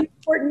think it's an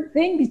important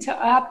thing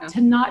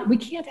to not, we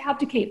can't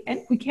abdicate.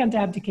 We can't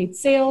abdicate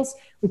sales.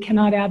 We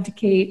cannot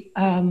abdicate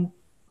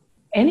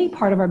any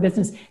part of our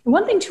business. And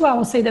one thing too, I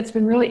will say that's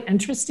been really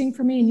interesting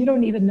for me, and you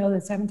don't even know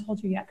this, I haven't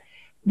told you yet,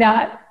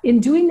 that in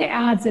doing the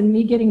ads and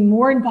me getting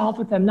more involved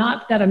with them,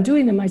 not that I'm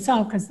doing them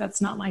myself, because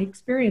that's not my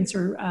experience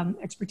or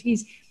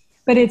expertise,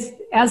 but it's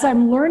as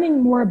I'm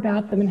learning more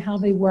about them and how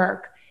they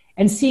work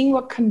and seeing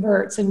what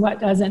converts and what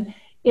doesn't,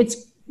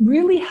 it's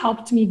really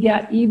helped me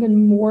get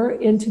even more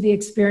into the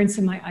experience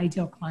of my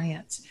ideal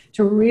clients,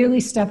 to really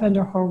step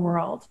into her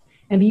world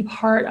and be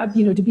part of,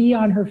 to be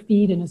on her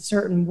feet in a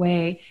certain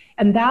way.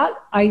 And that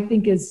I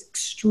think is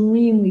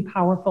extremely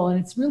powerful. And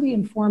it's really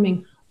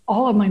informing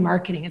all of my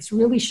marketing. It's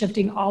really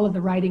shifting all of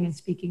the writing and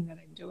speaking that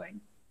I'm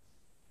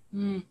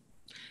doing.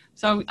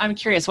 So I'm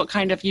curious, what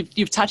kind of,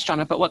 you've touched on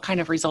it, but what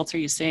kind of results are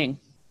you seeing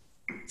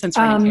since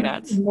running paid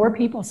ads? More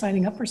people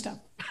signing up for stuff.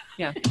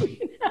 Yeah.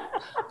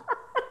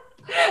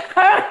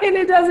 And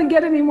it doesn't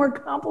get any more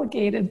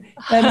complicated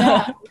than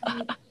that.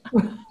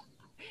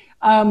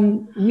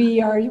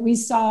 We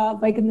saw,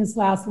 like in this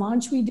last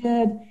launch we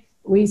did,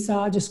 we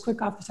saw, just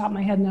quick off the top of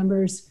my head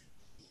numbers,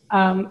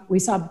 We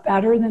saw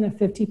better than a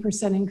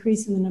 50%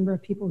 increase in the number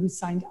of people who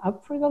signed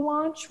up for the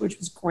launch, which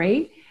was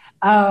great.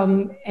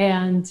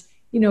 And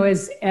you know,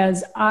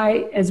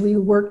 as we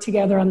work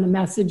together on the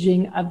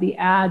messaging of the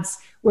ads,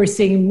 we're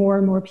seeing more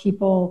and more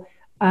people,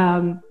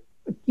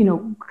 you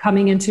know,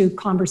 coming into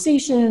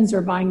conversations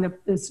or buying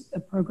this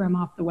program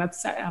off the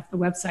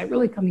website,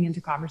 really coming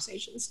into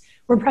conversations.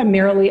 We're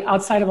primarily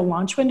outside of a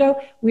launch window.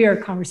 We are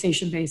a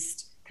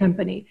conversation-based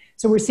company.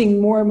 So we're seeing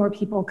more and more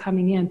people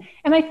coming in.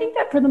 And I think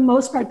that for the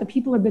most part, the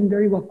people have been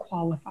very well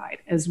qualified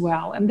as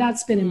well. And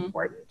that's been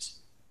important.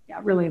 Yeah,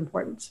 really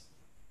important.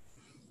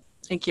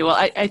 Thank you. Well,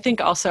 I think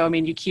also, I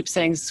mean, you keep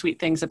saying sweet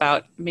things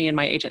about me and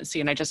my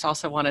agency, and I just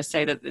also want to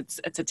say that it's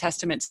a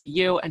testament to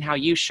you and how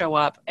you show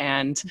up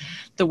and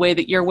the way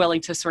that you're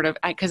willing to sort of,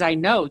 because I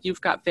know you've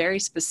got very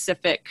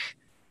specific,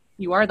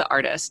 you are the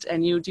artist,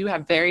 and you do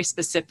have very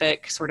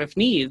specific sort of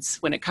needs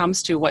when it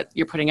comes to what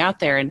you're putting out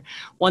there. And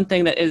one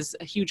thing that is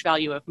a huge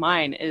value of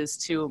mine is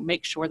to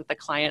make sure that the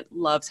client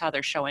loves how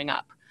they're showing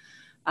up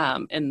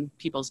in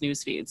people's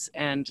news feeds.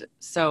 And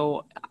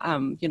so,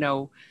 you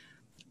know,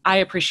 I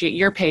appreciate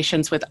your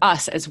patience with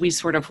us as we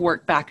sort of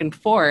work back and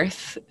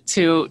forth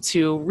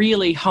to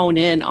really hone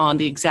in on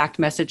the exact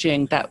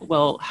messaging that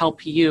will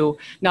help you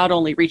not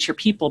only reach your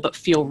people, but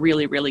feel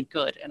really, really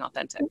good and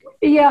authentic.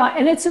 Yeah.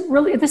 And this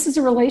is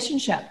a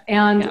relationship,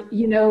 and,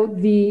 you know,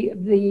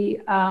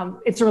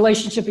 it's a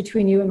relationship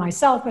between you and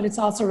myself, but it's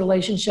also a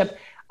relationship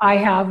I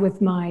have with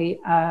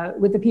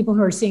the people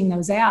who are seeing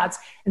those ads.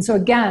 And so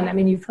again, I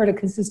mean, you've heard a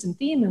consistent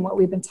theme in what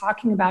we've been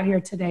talking about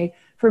here today.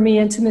 For me,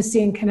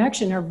 intimacy and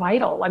connection are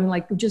vital. I mean,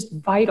 like, just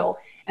vital.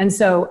 And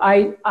so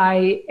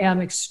I am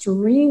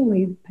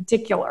extremely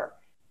particular,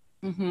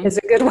 is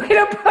a good way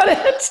to put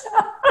it.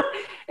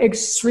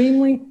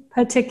 Extremely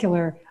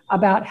particular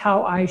about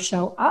how I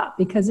show up,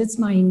 because it's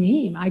my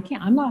name.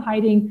 I'm not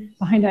hiding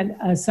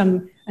behind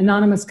some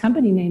anonymous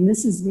company name.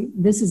 This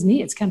is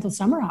me. It's Kendall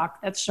SummerHawk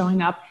that's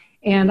showing up.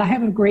 And I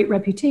have a great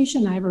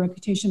reputation. I have a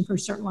reputation for a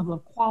certain level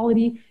of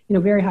quality, you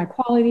know, very high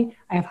quality.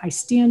 I have high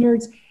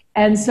standards.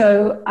 And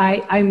so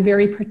I'm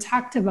very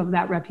protective of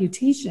that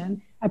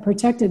reputation. I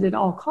protect it at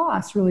all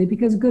costs, really,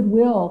 because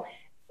goodwill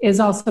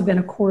has also been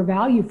a core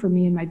value for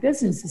me in my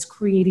business, is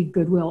creating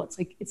goodwill.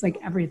 It's like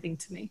everything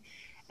to me.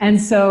 And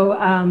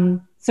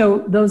so,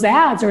 so those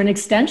ads are an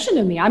extension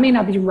of me. I may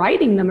not be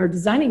writing them or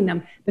designing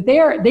them, but they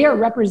are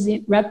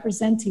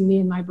representing me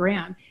and my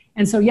brand.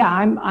 And so, yeah,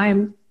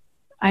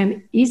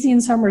 I'm easy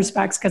in some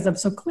respects because I'm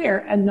so clear,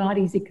 and not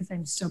easy because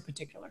I'm so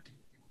particular.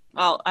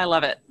 Well, I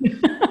love it.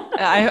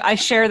 I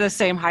share the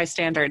same high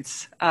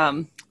standards.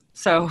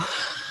 So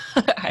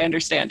I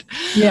understand.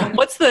 Yeah.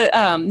 What's the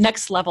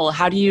next level?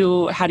 How do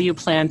you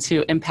plan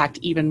to impact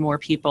even more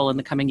people in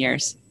the coming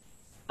years?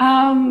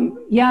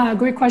 Yeah,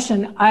 great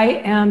question.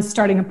 I am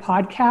starting a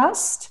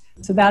podcast.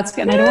 So that's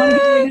good. And I don't want to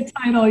give away the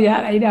title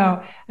yet. I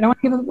know. I don't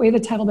want to give away the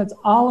title, but it's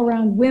all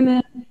around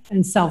women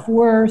and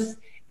self-worth.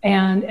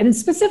 And it's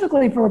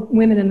specifically for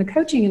women in the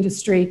coaching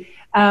industry.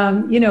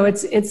 You know,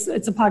 it's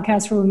a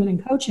podcast for women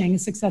in coaching, a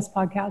success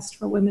podcast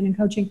for women in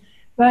coaching.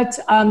 But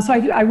so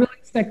I really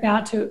expect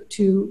that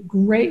to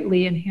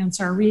greatly enhance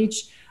our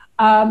reach.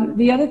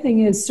 The other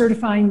thing is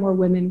certifying more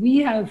women. We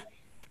have,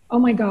 oh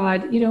my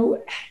God, you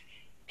know,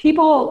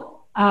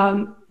 people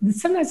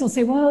sometimes they'll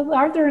say, well,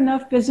 aren't there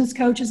enough business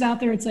coaches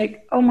out there? It's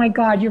like, oh my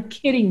God, you're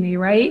kidding me,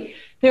 right?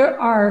 There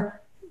are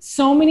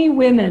so many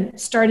women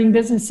starting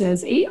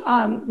businesses.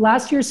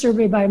 Last year's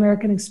survey by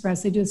American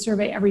Express, they do a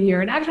survey every year.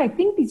 And actually, I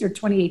think these are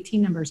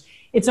 2018 numbers.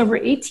 It's over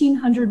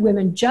 1,800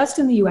 women just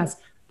in the US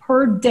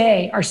per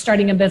day are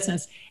starting a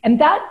business. And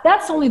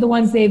that's only the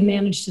ones they've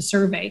managed to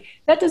survey.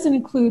 That doesn't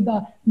include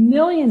the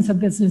millions of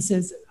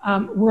businesses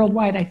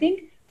worldwide. I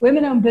think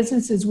women-owned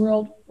businesses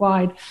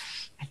worldwide,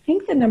 I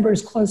think the number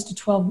is close to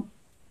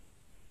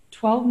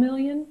 12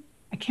 million.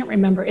 I can't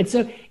remember. It's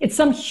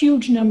some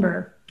huge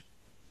number.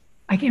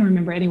 I can't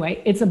remember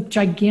anyway. It's a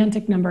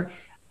gigantic number.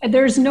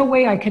 There's no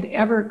way I could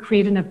ever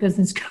create enough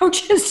business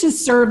coaches to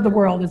serve the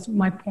world, is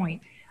my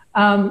point.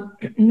 And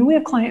we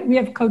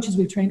have coaches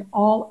we've trained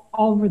all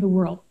over the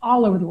world.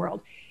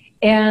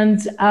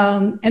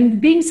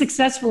 And being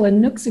successful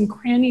in nooks and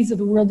crannies of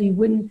the world, you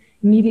wouldn't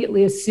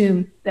immediately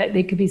assume that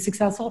they could be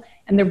successful,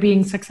 and they're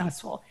being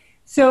successful.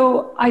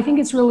 So I think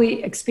it's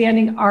really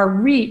expanding our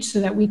reach so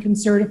that we can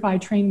certify,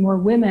 train more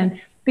women.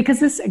 Because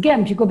this,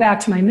 again, if you go back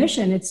to my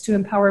mission, it's to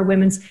empower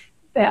women's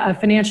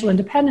financial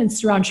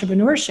independence through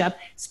entrepreneurship,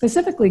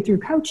 specifically through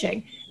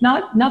coaching.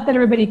 Not that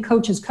everybody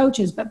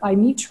coaches, but by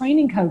me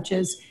training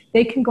coaches,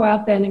 they can go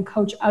out then and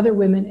coach other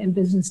women in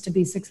business to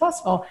be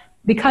successful.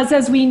 Because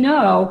as we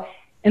know,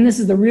 and this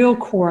is the real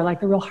core, like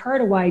the real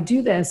heart of why I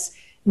do this,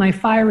 my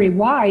fiery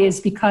why is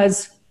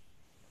because,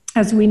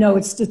 as we know,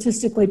 it's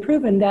statistically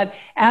proven that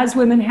as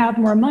women have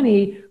more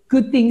money,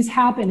 good things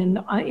happen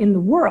in the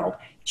world.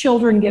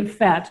 Children get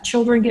fed.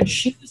 Children get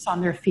shoes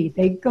on their feet.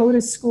 They go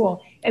to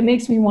school. It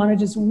makes me want to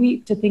just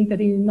weep to think that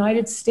in the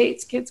United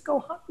States, kids go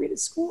hungry to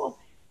school.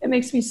 It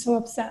makes me so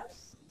upset.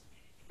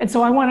 And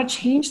so I want to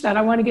change that.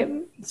 I want to get,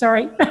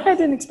 sorry, I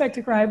didn't expect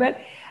to cry, but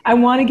I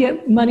want to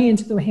get money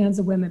into the hands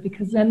of women,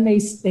 because then they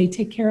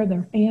take care of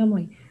their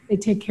family. They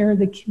take care of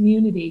the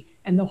community,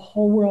 and the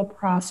whole world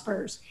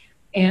prospers.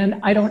 And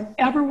I don't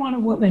ever want a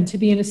woman to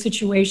be in a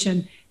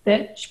situation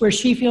where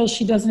she feels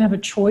she doesn't have a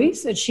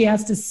choice, that she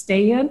has to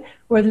stay in,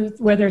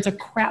 whether it's a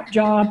crap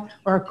job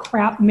or a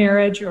crap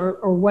marriage or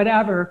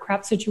whatever, a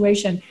crap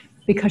situation,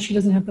 because she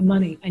doesn't have the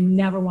money. I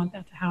never want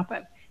that to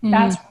happen.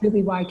 That's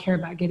really why I care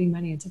about getting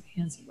money into the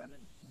hands of women.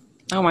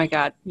 Oh my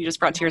God. You just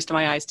brought tears to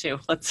my eyes too.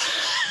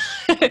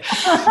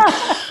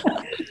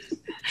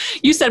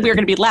 You said we were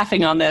going to be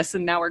laughing on this,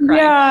 and now we're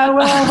crying. Yeah,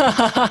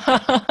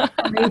 well.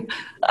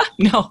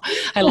 No,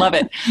 I love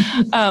it.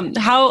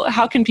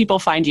 How can people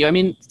find you? I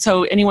mean,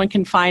 so anyone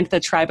can find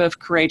the Tribe of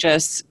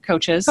Courageous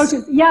Coaches?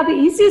 Yeah, the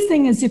easiest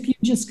thing is if you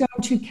just go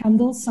to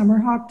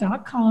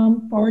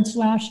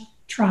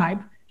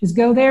kendallsummerhawk.com/tribe. Just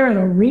go there.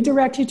 It'll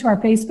redirect you to our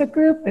Facebook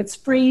group. It's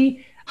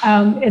free.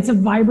 It's a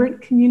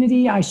vibrant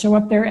community. I show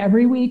up there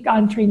every week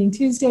on Training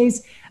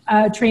Tuesdays,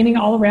 training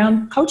all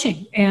around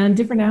coaching and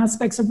different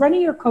aspects of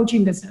running your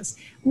coaching business.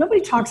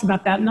 Nobody talks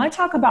about that. And I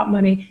talk about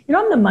money. You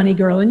know, I'm the money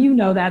girl, and you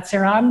know that,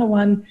 Sarah. I'm the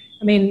one,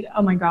 I mean,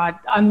 oh my God,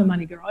 I'm the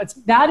money girl.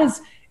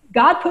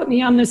 God put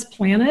me on this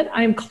planet.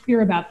 I am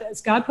clear about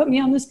this. God put me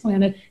on this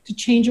planet to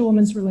change a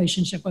woman's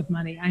relationship with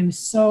money. I'm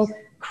so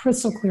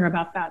crystal clear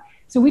about that.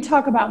 So we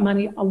talk about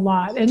money a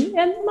lot, and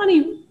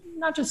money,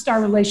 not just our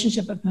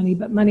relationship with money,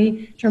 but money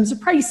in terms of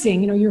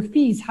pricing, you know, your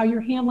fees, how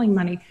you're handling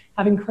money,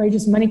 having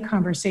courageous money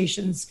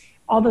conversations,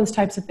 all those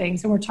types of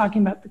things. And we're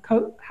talking about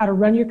how to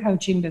run your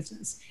coaching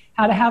business,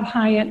 how to have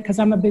high-end, because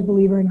I'm a big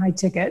believer in high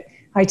ticket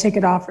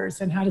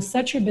offers, and how to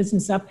set your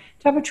business up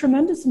to have a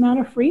tremendous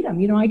amount of freedom.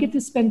 You know, I get to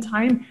spend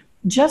time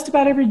just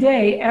about every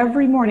day.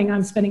 Every morning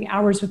I'm spending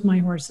hours with my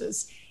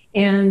horses.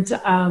 And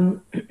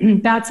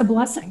that's a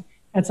blessing.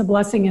 That's a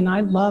blessing. And I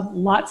love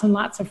lots and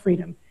lots of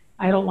freedom.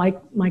 I don't like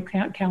my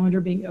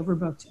calendar being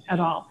overbooked at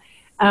all.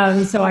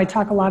 So I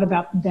talk a lot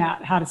about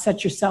that, how to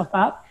set yourself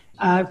up,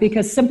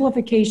 because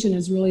simplification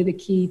is really the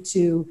key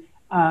to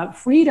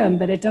freedom,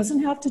 but it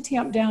doesn't have to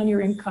tamp down your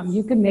income.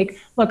 You can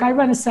look, I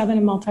run a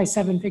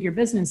multi-seven-figure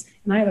business,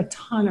 and I have a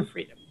ton of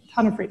freedom.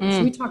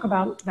 So we talk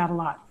about that a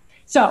lot.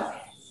 So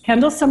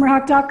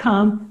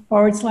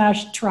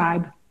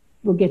kendallsummerhawk.com/tribe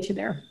will get you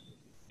there.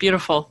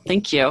 Beautiful.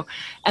 Thank you.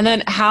 And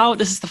then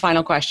this is the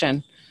final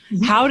question.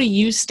 Mm-hmm. How do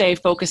you stay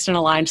focused and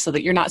aligned so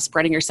that you're not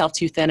spreading yourself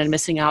too thin and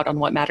missing out on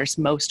what matters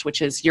most,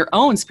 which is your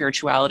own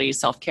spirituality,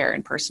 self-care,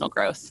 and personal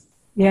growth?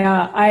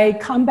 Yeah, I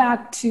come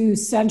back to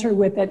center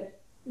with it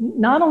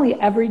not only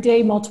every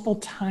day, multiple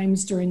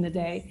times during the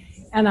day.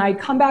 And I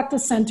come back to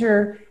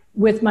center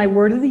with my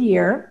word of the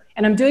year.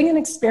 And I'm doing an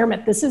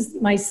experiment.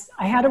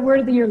 I had a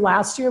word of the year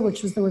last year,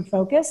 which was the word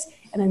focus.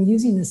 And I'm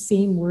using the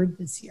same word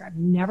this year. I've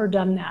never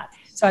done that.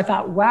 So I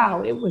thought,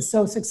 wow, it was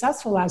so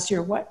successful last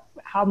year.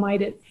 How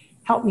might it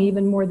help me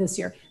even more this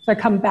year? So I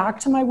come back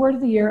to my word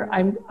of the year.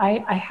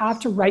 I have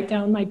to write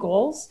down my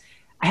goals.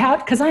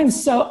 Because I'm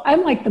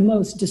like the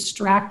most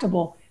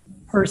distractible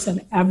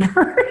person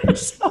ever.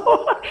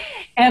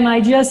 And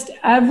I just,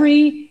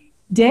 every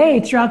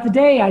day throughout the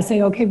day, I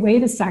say, okay,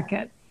 wait a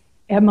second.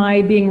 Am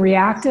I being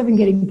reactive and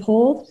getting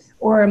pulled?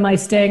 Or am I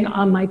staying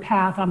on my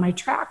path, on my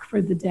track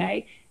for the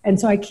day? And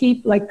so I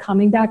keep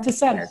coming back to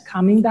center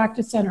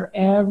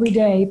every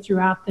day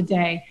throughout the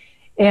day.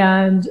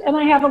 And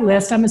I have a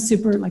list. I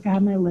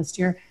have my list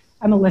here.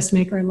 I'm a list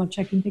maker. I love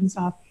checking things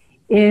off.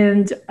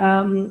 And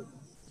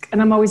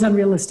I'm always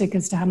unrealistic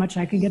as to how much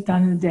I can get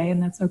done in a day,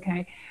 and that's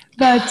okay.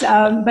 But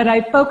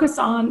I focus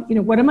on,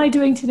 what am I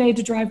doing today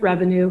to drive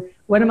revenue?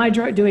 What am I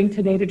doing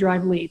today to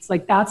drive leads?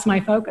 That's my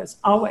focus.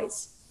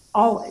 Always.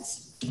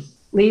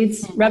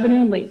 Leads,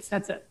 revenue, and leads.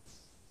 That's it.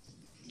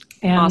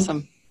 And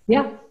awesome.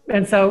 Yeah.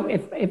 And so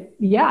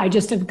I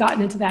just have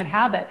gotten into that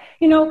habit.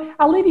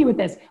 I'll leave you with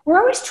this. We're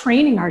always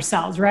training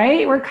ourselves,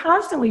 right? We're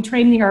constantly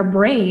training our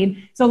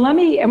brain.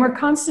 And we're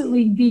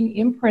constantly being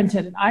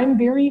imprinted. I'm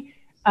very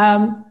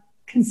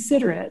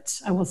considerate,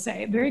 I will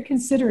say, very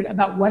considerate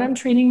about what I'm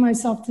training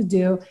myself to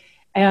do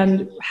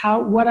and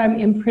what I'm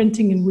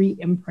imprinting and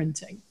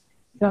re-imprinting.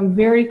 So I'm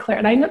very clear.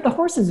 And I know the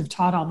horses have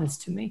taught all this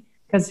to me,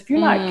 because if you're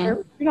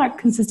not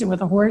consistent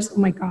with a horse, oh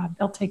my God,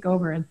 they'll take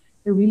over, and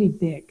they're really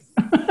big.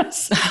 You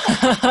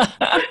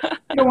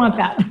don't want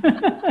that.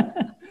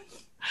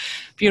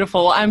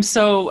 Beautiful. I'm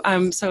so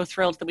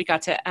thrilled that we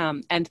got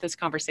to end this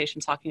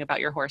conversation talking about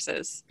your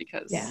horses,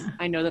 because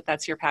I know that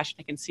that's your passion.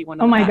 I can see one.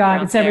 Oh my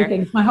God, it's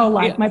everything. It's my whole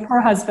life. Yeah. My poor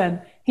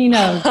husband, he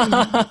knows.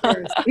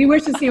 He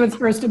wishes he was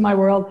first in my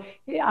world.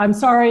 I'm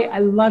sorry. I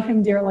love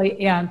him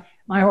dearly, and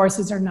my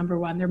horses are number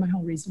one. They're my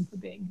whole reason for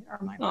being here.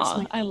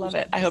 I love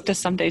it. I hope to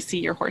someday see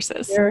your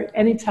horses.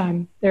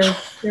 Anytime. They're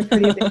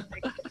pretty amazing.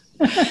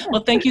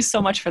 Well, thank you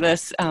so much for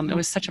this. It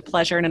was such a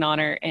pleasure and an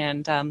honor.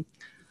 And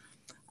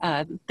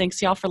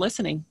thanks y'all for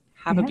listening.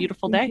 Have a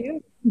beautiful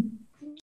day. You.